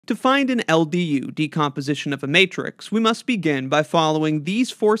To find an LDU decomposition of a matrix, we must begin by following these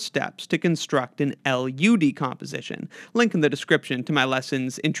 4 steps to construct an LU decomposition. Link in the description to my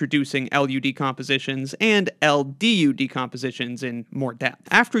lessons introducing LU decompositions and LDU decompositions in more depth.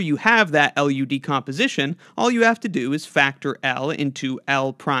 After you have that LU decomposition, all you have to do is factor L into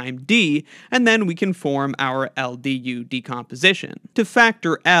L prime D, and then we can form our LDU decomposition. To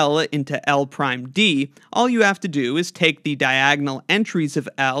factor L into L prime D, all you have to do is take the diagonal entries of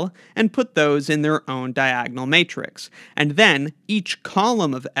L and put those in their own diagonal matrix. And then each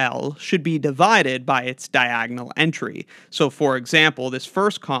column of L should be divided by its diagonal entry. So for example, this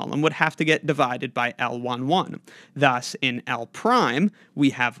first column would have to get divided by L11. Thus, in L prime,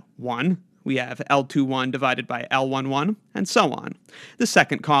 we have 1. We have L21 divided by L11, and so on. The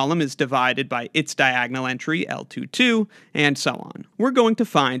second column is divided by its diagonal entry, L22, and so on. We're going to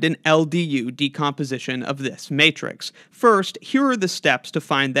find an LDU decomposition of this matrix. First, here are the steps to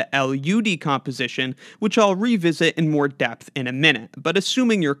find the LU decomposition, which I'll revisit in more depth in a minute. But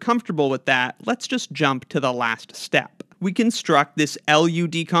assuming you're comfortable with that, let's just jump to the last step. We construct this LU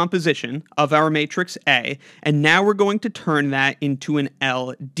decomposition of our matrix A, and now we're going to turn that into an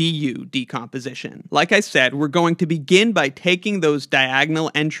LDU decomposition. Like I said, we're going to begin by taking those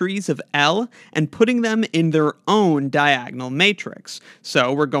diagonal entries of L and putting them in their own diagonal matrix.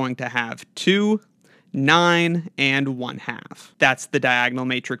 So we're going to have 2, 9, and 1/2. That's the diagonal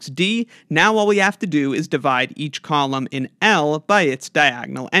matrix D. Now all we have to do is divide each column in L by its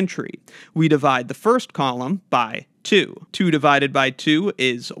diagonal entry. We divide the first column by 2. 2 divided by 2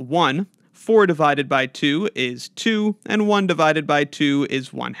 is 1. 4 divided by 2 is 2. And 1 divided by 2 is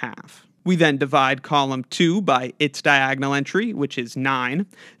 1/2. We then divide column 2 by its diagonal entry, which is 9.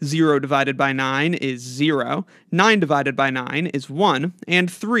 0 divided by 9 is 0. 9 divided by 9 is 1. And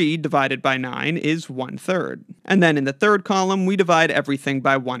 3 divided by 9 is 1/3. And then in the third column, we divide everything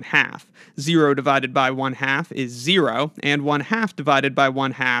by 1/2. 0 divided by 1/2 is 0. And 1/2 divided by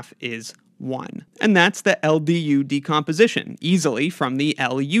 1/2 is 1. And that's the LDU decomposition, easily from the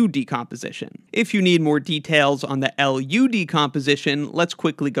LU decomposition. If you need more details on the LU decomposition, let's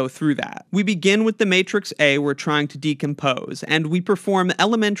quickly go through that. We begin with the matrix A we're trying to decompose, and we perform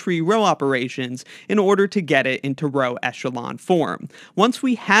elementary row operations in order to get it into row echelon form. Once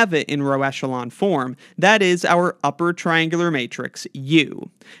we have it in row echelon form, that is our upper triangular matrix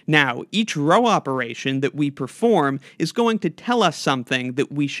U. Now, each row operation that we perform is going to tell us something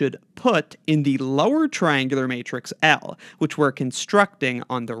that we should put in the lower triangular matrix L, which we're constructing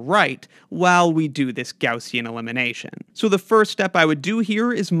on the right while we do this Gaussian elimination. So the first step I would do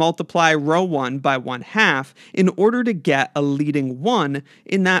here is multiply row 1 by 1/2 in order to get a leading 1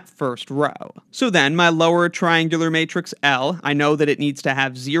 in that first row. So then my lower triangular matrix L, I know that it needs to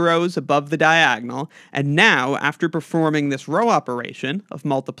have zeros above the diagonal, and now after performing this row operation of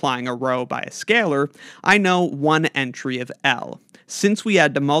multiplying a row by a scalar, I know one entry of L. Since we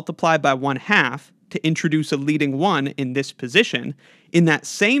had to multiply by 1/2 to introduce a leading 1 in this position, in that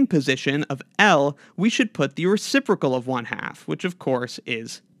same position of L, we should put the reciprocal of 1/2, which of course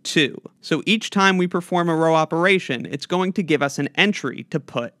is 2. So each time we perform a row operation, it's going to give us an entry to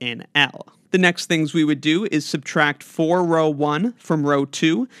put in L. The next things we would do is subtract 4 row 1 from row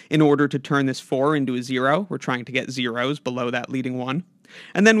 2 in order to turn this 4 into a 0. We're trying to get zeros below that leading 1.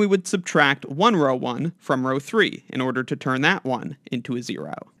 And then we would subtract 1 row 1 from row 3 in order to turn that 1 into a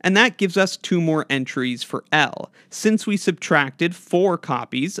 0. And that gives us 2 more entries for L. Since we subtracted 4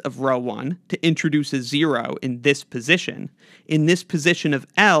 copies of row 1 to introduce a 0 in this position of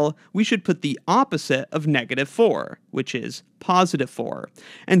L, we should put the opposite of -4, which is +4.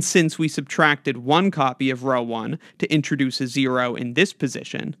 And since we subtracted 1 copy of row 1 to introduce a 0 in this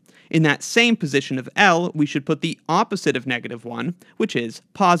position, in that same position of L, we should put the opposite of -1, which is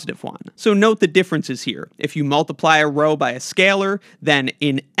 +1. So note the differences here. If you multiply a row by a scalar, then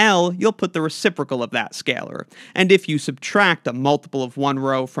in L, you'll put the reciprocal of that scalar. And if you subtract a multiple of one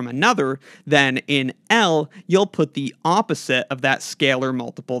row from another, then in L, you'll put the opposite of that scalar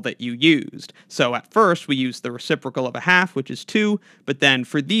multiple that you used. So at first, we used the reciprocal of 1/2, which is 2, but then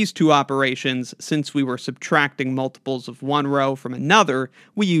for these two operations, since we were subtracting multiples of one row from another,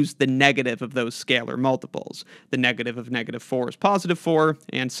 we used the negative of those scalar multiples. The negative of -4 is +4,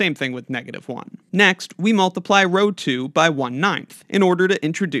 and same thing with -1. Next, we multiply row 2 by 1/9 in order to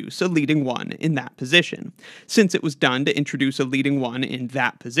introduce a leading 1 in that position. Since it was done to introduce a leading 1 in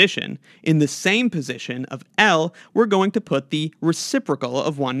that position, in the same position of L, we're going to put the reciprocal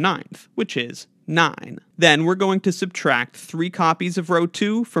of 1/9, which is 9. Then we're going to subtract 3 copies of row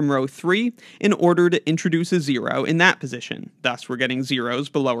 2 from row 3 in order to introduce a 0 in that position. Thus, we're getting zeros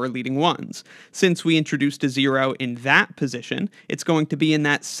below our leading 1s. Since we introduced a 0 in that position, it's going to be in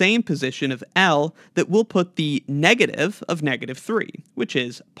that same position of L that we'll put the negative of -3, which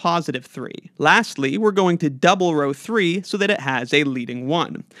is +3. Lastly, we're going to double row 3 so that it has a leading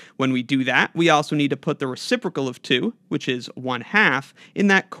 1. When we do that, we also need to put the reciprocal of 2, which is 1/2, in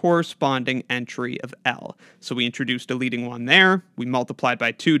that corresponding entry of L. So we introduced a leading 1 there, we multiplied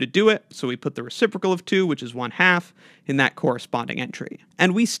by 2 to do it, so we put the reciprocal of 2, which is 1/2, in that corresponding entry.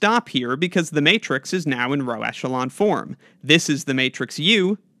 And we stop here because the matrix is now in row echelon form. This is the matrix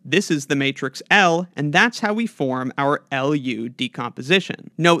U, this is the matrix L, and that's how we form our LU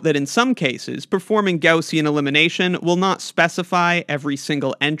decomposition. Note that in some cases, performing Gaussian elimination will not specify every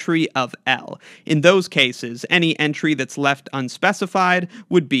single entry of L. In those cases, any entry that's left unspecified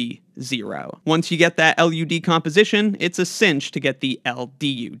would be 0. Once you get that LU decomposition, it's a cinch to get the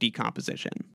LDU decomposition.